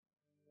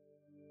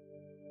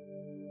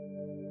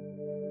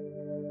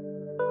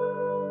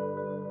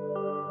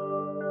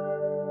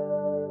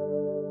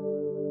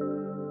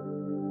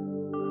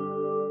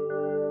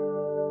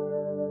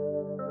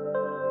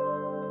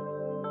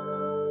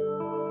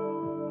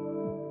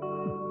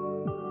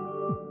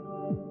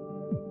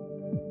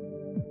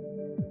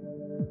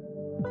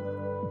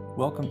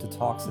Welcome to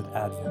Talks at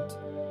Advent,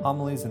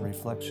 homilies and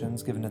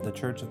reflections given at the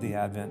Church of the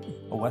Advent,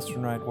 a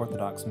Western Rite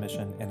Orthodox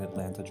mission in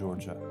Atlanta,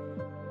 Georgia.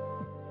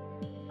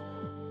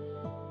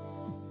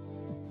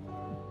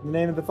 In the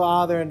name of the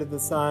Father, and of the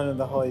Son, and of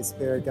the Holy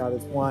Spirit, God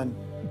is one.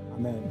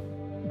 Amen.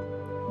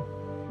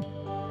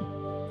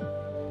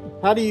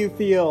 How do you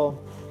feel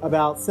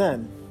about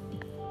sin?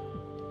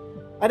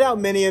 I doubt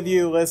many of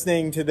you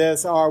listening to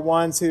this are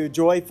ones who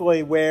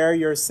joyfully wear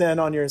your sin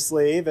on your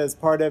sleeve as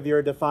part of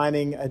your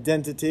defining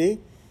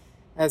identity,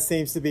 as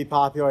seems to be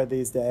popular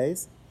these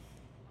days.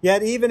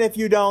 Yet even if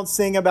you don't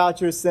sing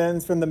about your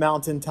sins from the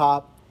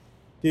mountaintop,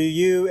 do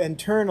you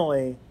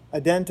internally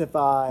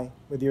identify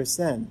with your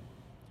sin?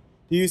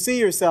 Do you see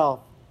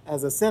yourself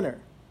as a sinner?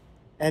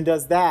 And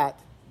does that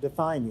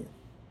define you?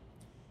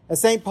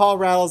 As St. Paul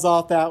rattles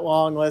off that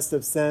long list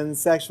of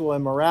sins, sexual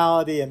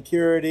immorality,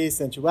 impurity,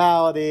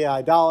 sensuality,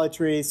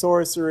 idolatry,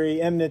 sorcery,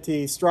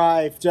 enmity,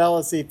 strife,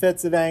 jealousy,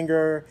 fits of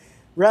anger,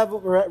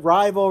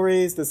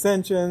 rivalries,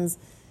 dissensions,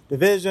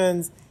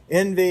 divisions,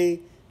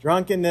 envy,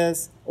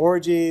 drunkenness,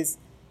 orgies,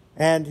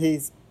 and he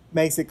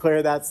makes it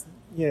clear that's,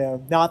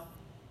 not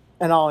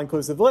an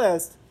all-inclusive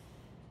list.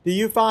 Do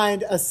you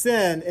find a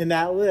sin in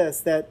that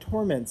list that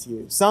torments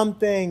you?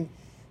 Something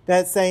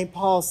that St.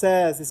 Paul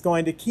says is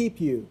going to keep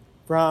you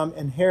from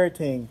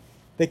inheriting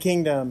the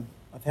kingdom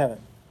of heaven?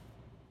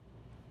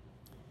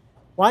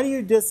 Why do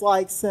you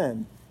dislike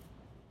sin?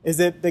 Is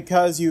it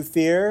because you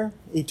fear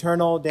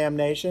eternal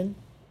damnation?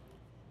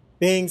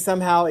 Being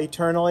somehow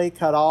eternally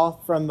cut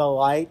off from the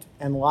light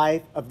and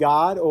life of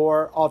God?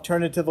 Or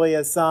alternatively,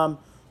 as some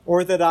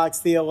Orthodox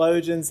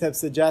theologians have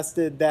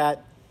suggested,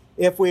 that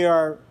if we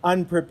are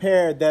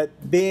unprepared,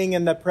 that being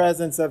in the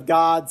presence of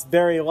God's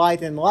very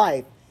light and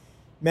life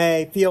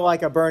may feel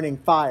like a burning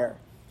fire,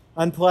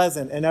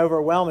 unpleasant and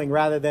overwhelming,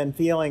 rather than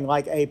feeling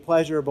like a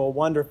pleasurable,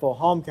 wonderful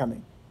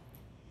homecoming.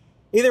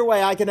 Either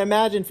way, I can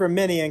imagine for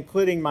many,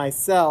 including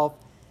myself,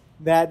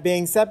 that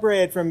being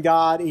separated from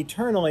God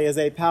eternally is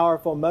a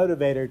powerful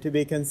motivator to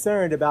be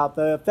concerned about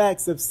the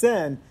effects of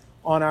sin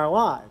on our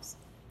lives.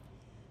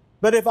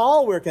 But if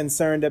all we're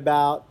concerned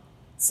about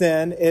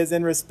sin is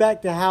in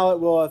respect to how it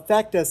will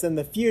affect us in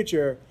the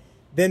future,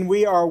 then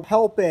we are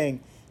helping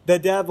the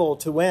devil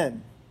to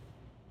win.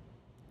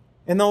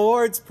 In the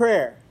Lord's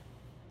Prayer,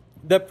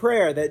 the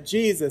prayer that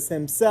Jesus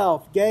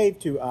himself gave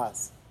to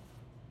us,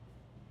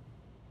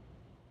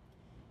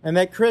 and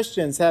that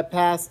Christians have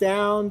passed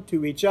down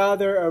to each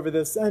other over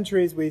the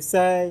centuries, we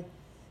say,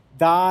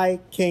 "Thy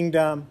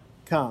kingdom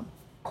come."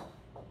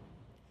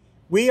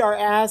 We are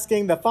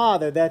asking the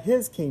Father that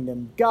his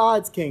kingdom,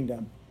 God's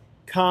kingdom,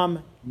 come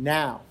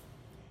now.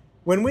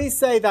 When we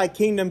say "Thy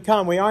kingdom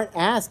come," we aren't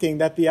asking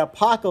that the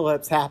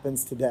apocalypse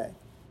happens today.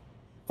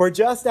 For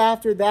just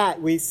after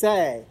that, we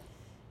say,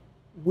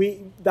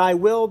 "Thy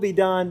will be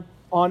done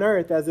on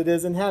earth as it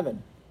is in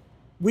heaven."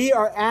 We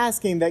are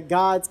asking that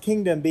God's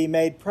kingdom be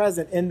made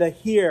present in the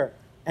here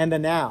and the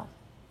now,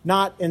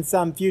 not in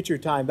some future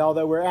time,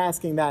 although we're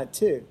asking that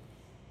too.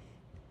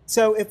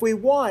 So if we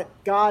want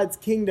God's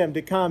kingdom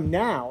to come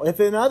now,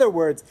 if in other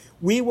words,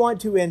 we want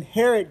to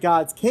inherit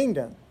God's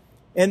kingdom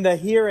in the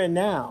here and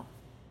now,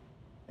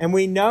 and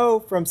we know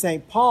from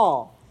St.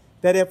 Paul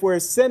that if we're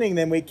sinning,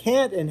 then we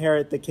can't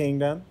inherit the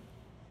kingdom,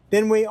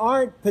 then we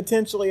aren't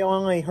potentially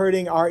only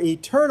hurting our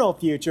eternal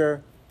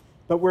future,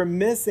 but we're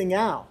missing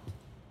out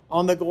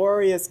on the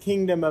glorious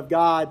kingdom of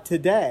God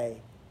today,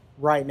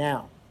 right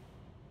now.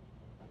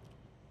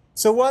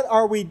 So what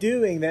are we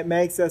doing that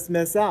makes us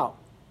miss out?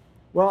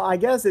 Well, I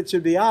guess it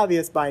should be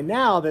obvious by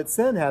now that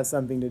sin has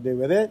something to do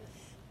with it,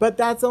 but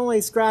that's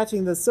only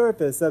scratching the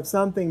surface of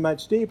something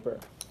much deeper.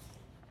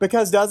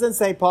 Because doesn't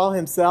St. Paul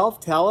himself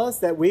tell us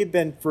that we've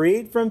been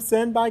freed from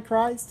sin by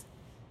Christ?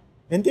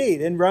 Indeed,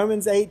 in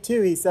Romans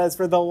 8:2, he says,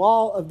 "For the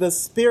law of the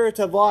Spirit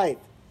of life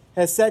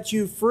has set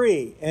you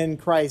free in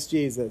Christ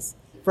Jesus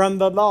from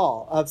the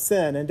law of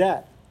sin and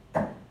death."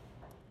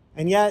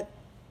 And yet,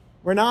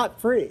 we're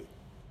not free.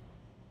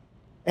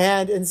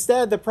 And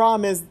instead, the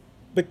problem is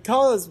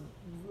because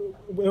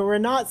we're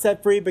not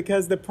set free,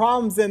 because the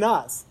problem's in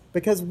us,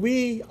 because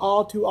we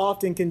all too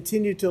often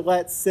continue to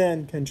let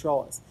sin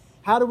control us.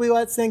 How do we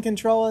let sin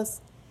control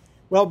us?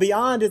 Well,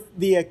 beyond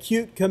the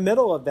acute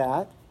committal of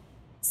that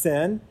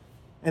sin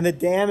and the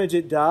damage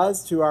it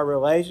does to our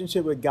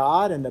relationship with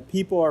God and the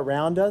people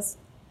around us,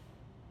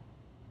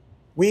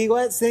 we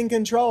let sin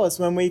control us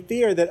when we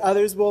fear that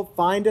others will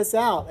find us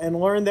out and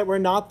learn that we're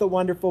not the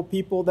wonderful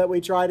people that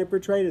we try to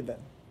portray to them.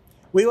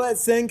 We let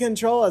sin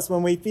control us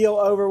when we feel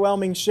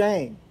overwhelming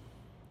shame.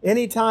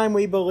 Anytime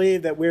we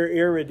believe that we're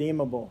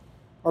irredeemable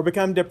or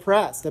become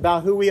depressed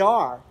about who we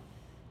are,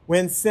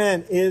 when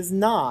sin is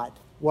not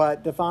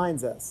what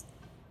defines us.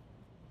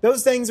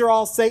 Those things are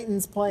all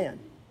Satan's plan,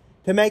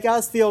 to make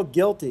us feel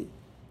guilty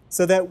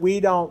so that we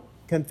don't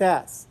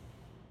confess,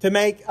 to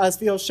make us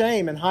feel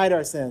shame and hide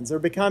our sins, or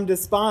become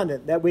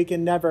despondent that we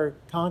can never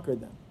conquer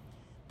them.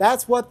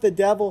 That's what the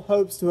devil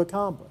hopes to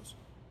accomplish.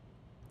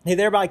 He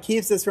thereby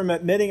keeps us from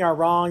admitting our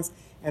wrongs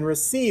and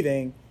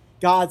receiving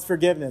God's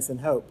forgiveness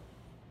and hope.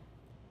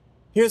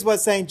 Here's what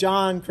St.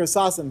 John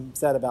Chrysostom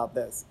said about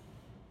this.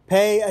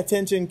 Pay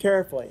attention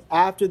carefully.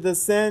 After the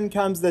sin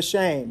comes the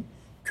shame.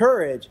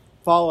 Courage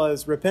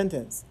follows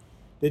repentance.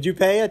 Did you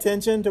pay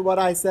attention to what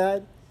I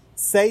said?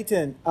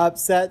 Satan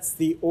upsets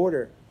the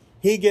order.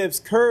 He gives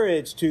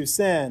courage to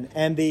sin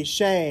and the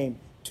shame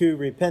to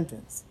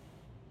repentance.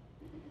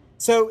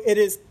 So it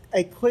is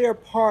a clear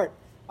part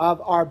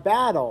of our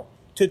battle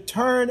to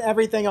turn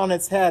everything on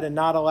its head and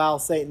not allow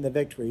Satan the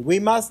victory. We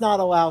must not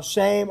allow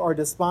shame or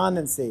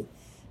despondency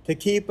to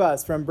keep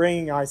us from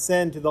bringing our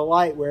sin to the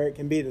light where it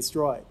can be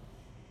destroyed.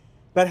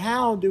 But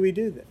how do we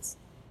do this?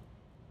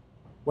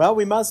 Well,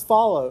 we must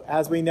follow,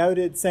 as we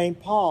noted St.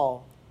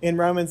 Paul in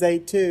Romans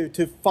 8:2,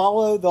 to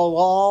follow the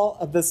law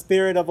of the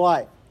Spirit of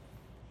life,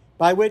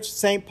 by which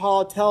St.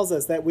 Paul tells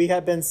us that we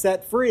have been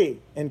set free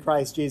in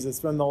Christ Jesus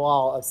from the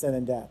law of sin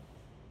and death.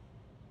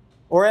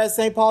 Or as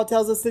St. Paul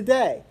tells us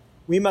today,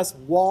 we must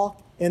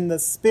walk in the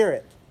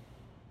Spirit.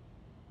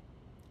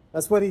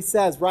 That's what he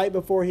says right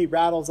before he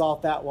rattles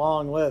off that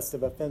long list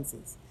of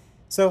offenses.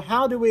 So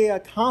how do we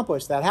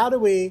accomplish that? How do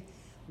we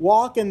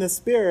walk in the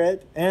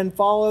Spirit and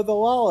follow the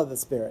law of the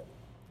Spirit?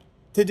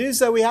 To do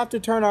so, we have to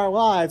turn our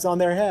lives on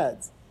their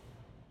heads.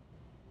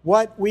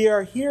 What we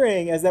are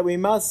hearing is that we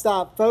must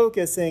stop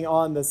focusing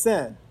on the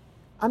sin.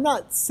 I'm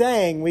not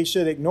saying we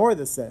should ignore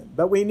the sin,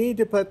 but we need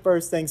to put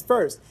first things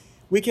first.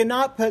 We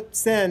cannot put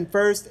sin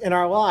first in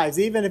our lives,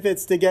 even if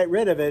it's to get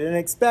rid of it, and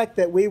expect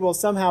that we will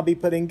somehow be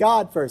putting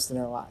God first in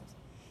our lives.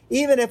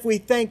 Even if we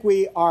think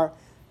we are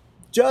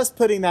just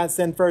putting that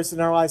sin first in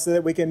our lives so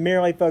that we can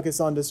merely focus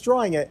on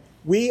destroying it,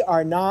 we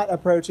are not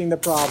approaching the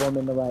problem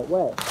in the right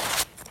way.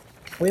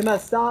 We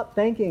must stop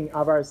thinking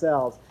of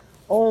ourselves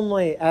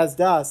only as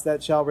dust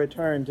that shall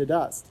return to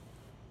dust.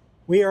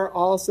 We are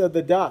also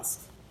the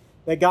dust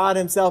that God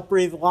himself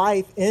breathed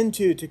life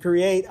into to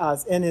create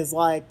us in his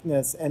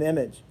likeness and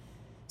image.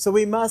 So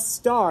we must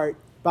start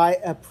by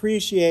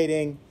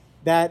appreciating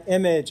that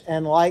image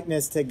and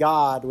likeness to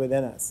God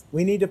within us.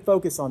 We need to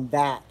focus on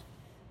that.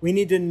 We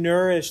need to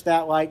nourish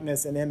that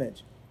likeness and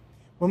image.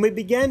 When we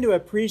begin to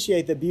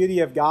appreciate the beauty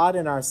of God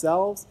in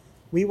ourselves,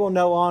 we will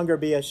no longer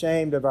be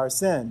ashamed of our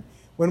sin.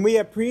 When we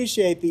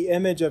appreciate the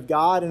image of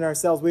God in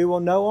ourselves, we will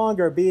no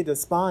longer be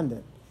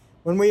despondent.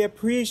 When we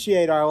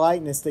appreciate our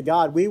likeness to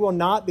God, we will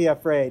not be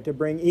afraid to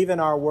bring even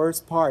our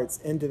worst parts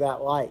into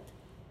that light.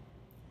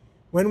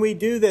 When we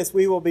do this,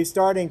 we will be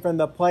starting from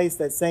the place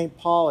that St.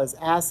 Paul is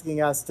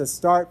asking us to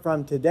start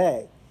from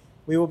today.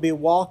 We will be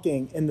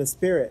walking in the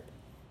Spirit,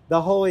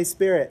 the Holy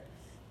Spirit,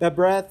 the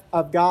breath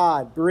of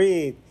God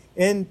breathed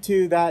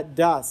into that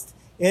dust,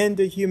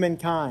 into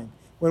humankind,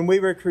 when we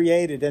were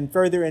created and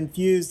further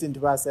infused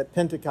into us at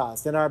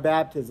Pentecost in our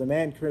baptism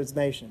and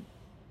chrismation.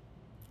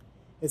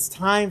 It's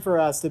time for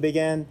us to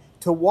begin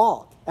to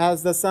walk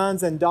as the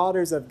sons and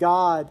daughters of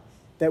God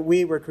that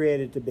we were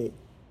created to be.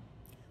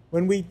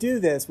 When we do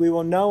this, we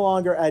will no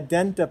longer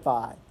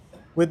identify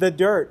with the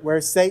dirt where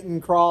Satan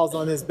crawls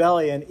on his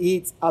belly and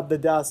eats of the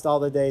dust all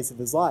the days of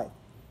his life.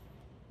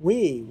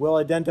 We will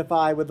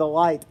identify with the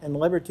light and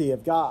liberty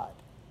of God.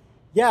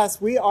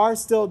 Yes, we are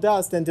still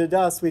dust, and to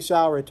dust we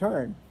shall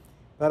return,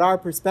 but our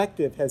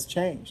perspective has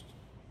changed.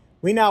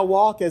 We now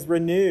walk as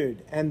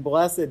renewed and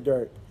blessed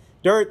dirt,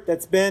 dirt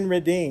that's been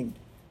redeemed,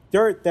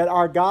 dirt that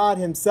our God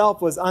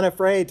himself was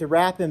unafraid to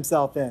wrap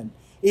himself in,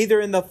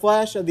 either in the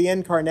flesh of the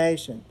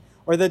incarnation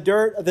or the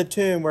dirt of the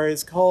tomb where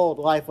his cold,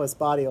 lifeless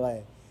body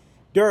lay.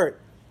 Dirt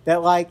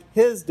that, like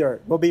his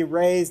dirt, will be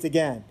raised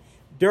again.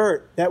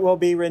 Dirt that will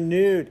be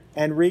renewed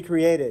and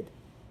recreated.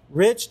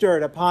 Rich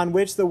dirt upon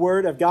which the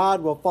word of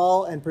God will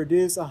fall and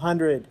produce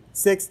 100,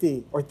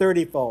 60, or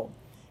 30-fold.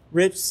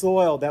 Rich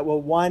soil that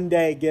will one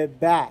day give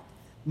back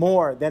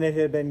more than it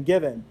had been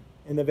given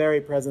in the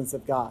very presence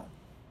of God.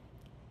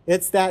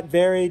 It's that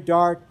very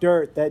dark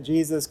dirt that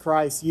Jesus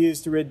Christ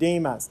used to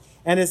redeem us.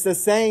 And it's the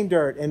same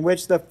dirt in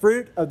which the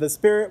fruit of the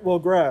Spirit will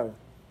grow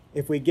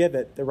if we give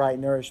it the right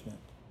nourishment.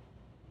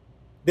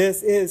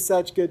 This is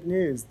such good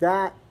news.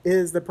 That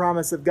is the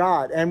promise of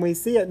God. And we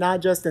see it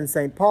not just in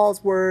St.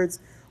 Paul's words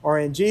or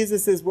in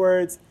Jesus'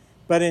 words,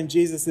 but in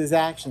Jesus'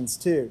 actions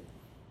too.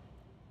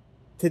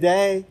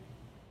 Today,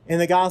 in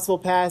the gospel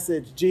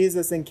passage,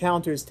 Jesus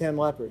encounters 10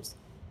 lepers,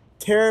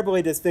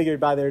 terribly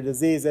disfigured by their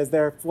disease as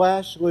their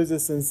flesh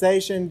loses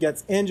sensation,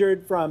 gets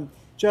injured from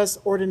just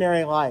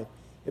ordinary life.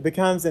 It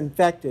becomes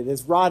infected,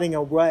 is rotting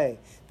away.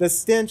 The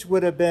stench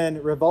would have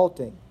been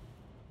revolting.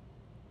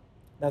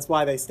 That's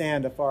why they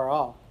stand afar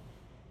off.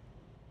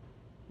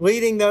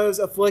 Leading those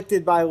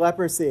afflicted by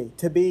leprosy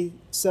to be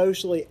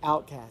socially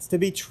outcast, to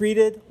be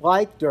treated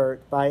like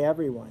dirt by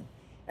everyone.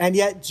 And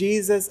yet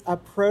Jesus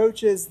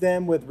approaches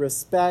them with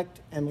respect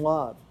and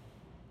love.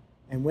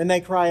 And when they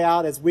cry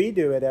out, as we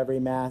do at every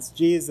Mass,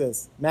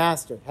 Jesus,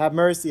 Master, have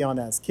mercy on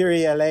us,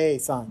 Kyrie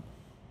eleison,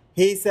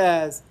 he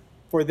says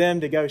for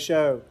them to go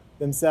show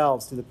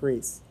themselves to the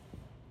priests.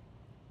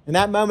 In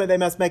that moment, they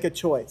must make a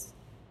choice.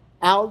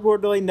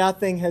 Outwardly,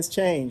 nothing has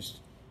changed.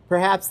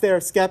 Perhaps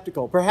they're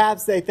skeptical.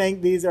 Perhaps they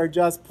think these are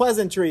just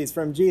pleasantries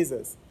from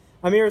Jesus,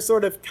 a mere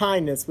sort of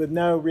kindness with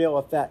no real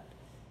effect.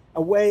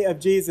 a way of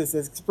Jesus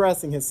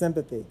expressing his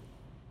sympathy.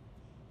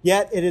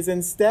 Yet it is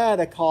instead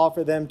a call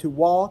for them to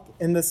walk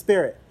in the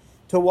Spirit,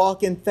 to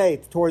walk in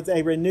faith towards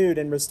a renewed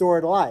and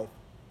restored life.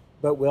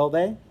 But will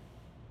they?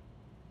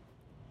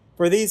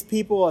 For these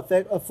people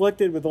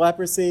afflicted with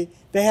leprosy,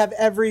 they have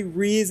every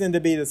reason to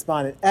be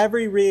despondent,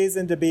 every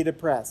reason to be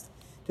depressed,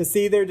 to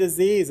see their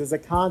disease as a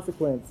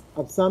consequence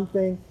of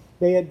something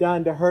they had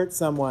done to hurt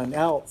someone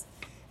else,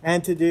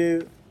 and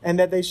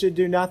that they should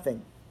do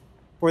nothing,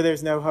 for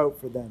there's no hope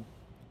for them.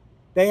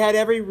 They had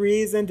every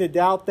reason to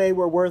doubt they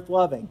were worth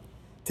loving,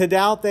 to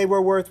doubt they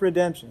were worth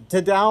redemption,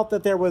 to doubt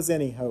that there was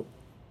any hope.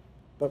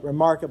 But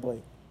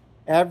remarkably,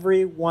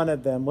 every one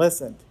of them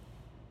listened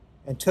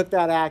and took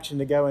that action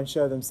to go and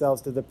show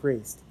themselves to the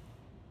priest.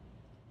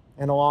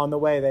 And along the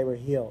way, they were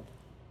healed.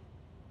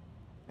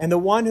 And the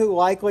one who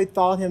likely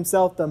thought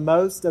himself the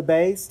most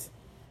abased,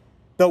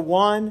 the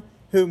one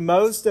who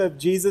most of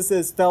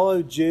Jesus'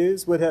 fellow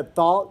Jews would have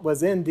thought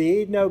was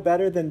indeed no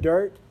better than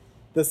dirt,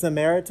 the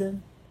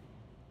Samaritan,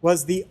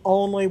 was the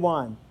only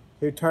one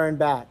who turned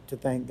back to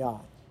thank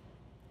God.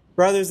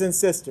 Brothers and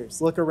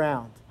sisters, look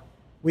around.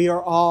 We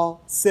are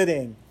all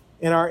sitting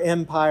in our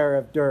empire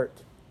of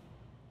dirt.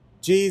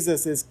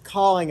 Jesus is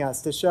calling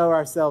us to show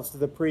ourselves to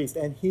the priest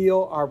and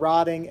heal our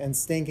rotting and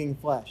stinking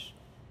flesh.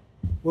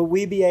 Will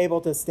we be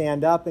able to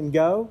stand up and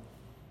go?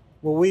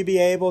 Will we be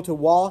able to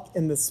walk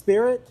in the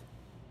Spirit?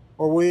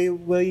 Or will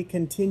we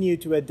continue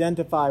to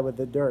identify with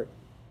the dirt?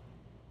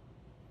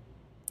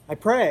 I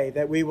pray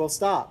that we will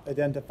stop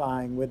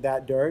identifying with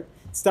that dirt,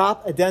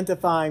 stop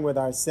identifying with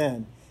our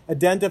sin,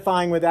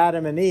 identifying with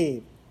Adam and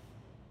Eve.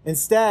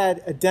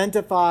 Instead,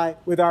 identify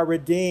with our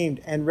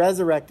redeemed and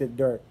resurrected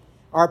dirt,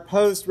 our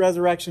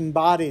post-resurrection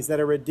bodies that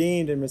are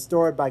redeemed and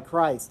restored by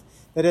Christ,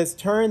 that has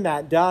turned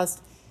that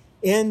dust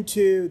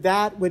into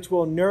that which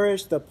will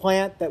nourish the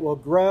plant that will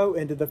grow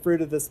into the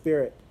fruit of the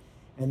Spirit,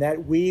 and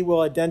that we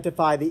will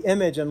identify the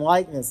image and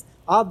likeness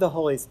of the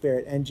Holy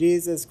Spirit and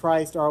Jesus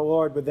Christ our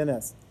Lord within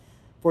us.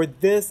 For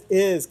this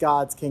is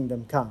God's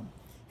kingdom come.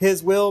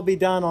 His will be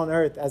done on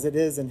earth as it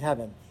is in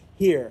heaven,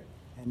 here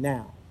and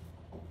now.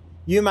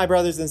 You, my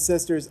brothers and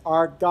sisters,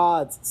 are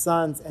God's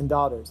sons and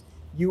daughters.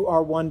 You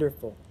are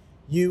wonderful.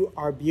 You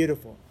are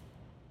beautiful.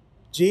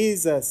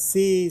 Jesus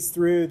sees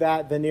through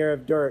that veneer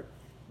of dirt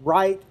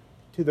right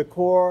to the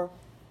core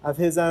of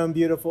his own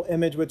beautiful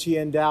image which he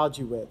endowed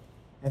you with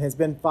and has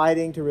been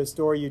fighting to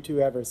restore you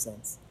to ever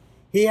since.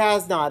 He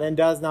has not and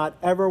does not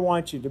ever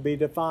want you to be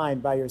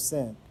defined by your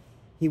sin.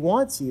 He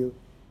wants you,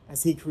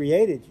 as he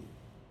created you,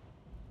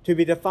 to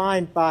be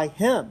defined by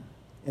him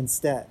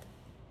instead.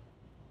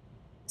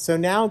 So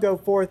now go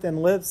forth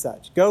and live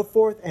such. Go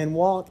forth and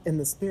walk in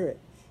the Spirit.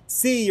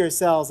 See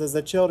yourselves as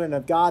the children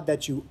of God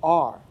that you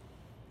are.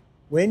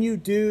 When you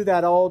do,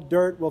 that old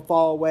dirt will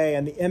fall away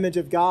and the image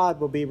of God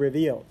will be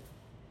revealed.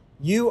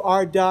 You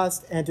are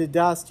dust, and to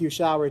dust you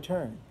shall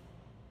return.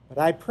 But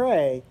I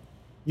pray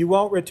you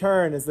won't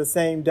return as the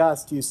same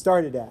dust you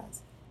started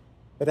as,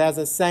 but as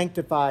a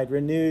sanctified,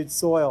 renewed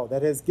soil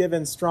that has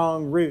given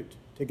strong root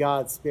to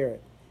God's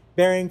Spirit,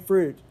 bearing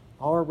fruit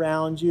all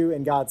around you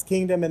in God's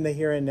kingdom in the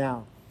here and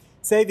now,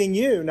 saving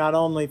you not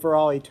only for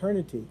all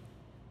eternity,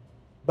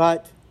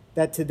 but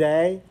that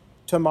today,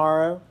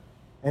 tomorrow,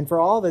 and for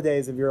all the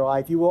days of your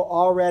life, you will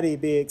already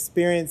be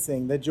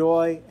experiencing the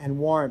joy and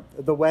warmth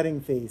of the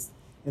wedding feast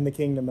in the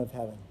kingdom of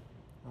heaven.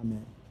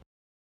 Amen.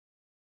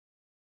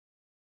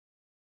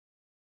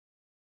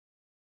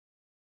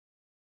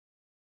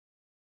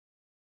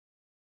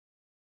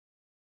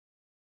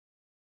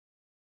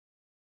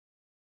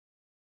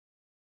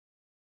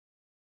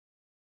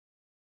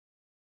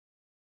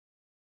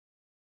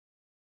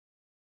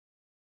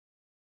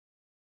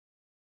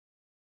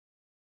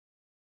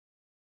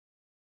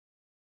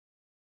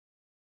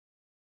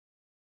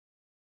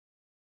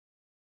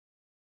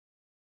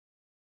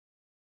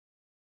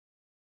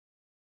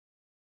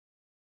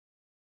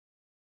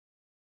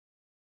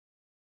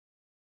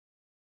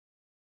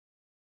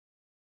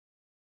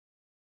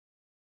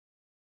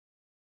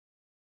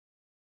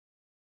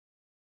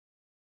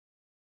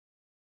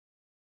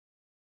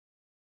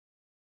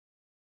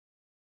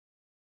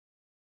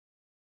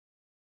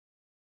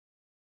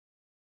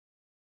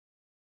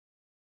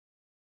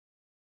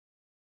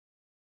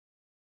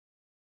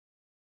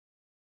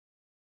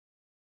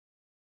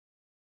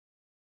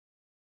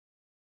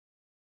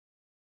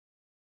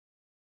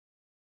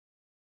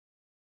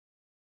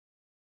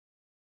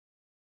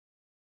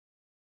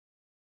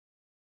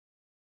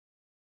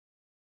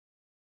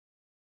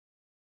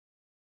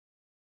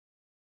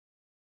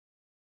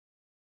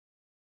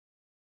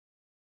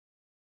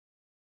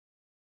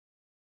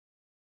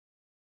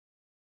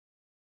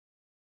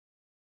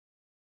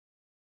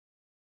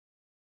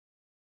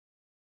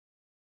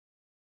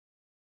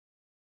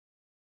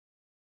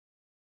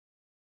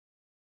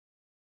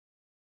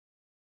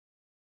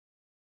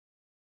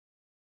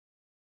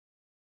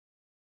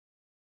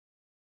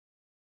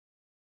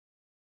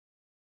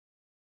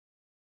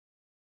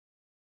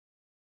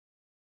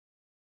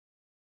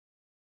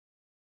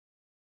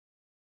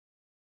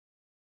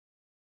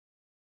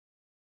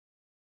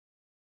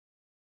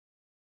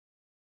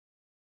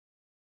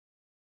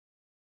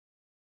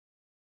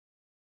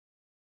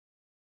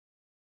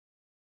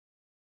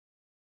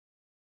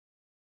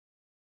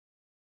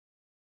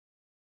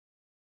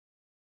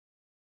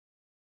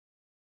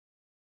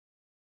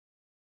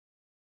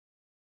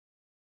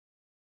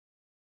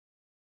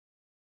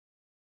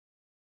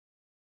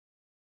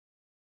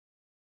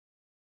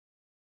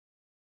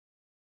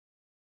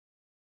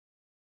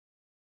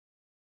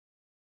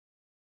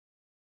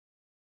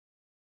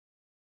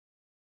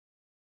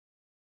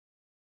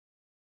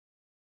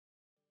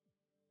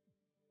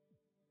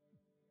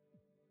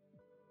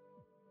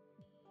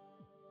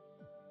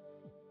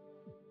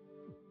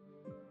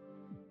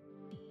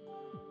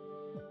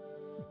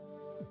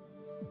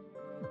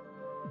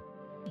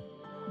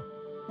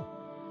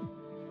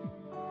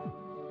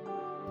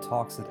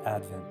 Talks at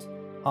Advent,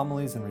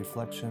 homilies and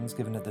reflections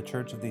given at the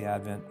Church of the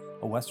Advent,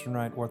 a Western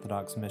Rite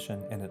Orthodox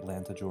mission in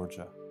Atlanta,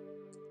 Georgia.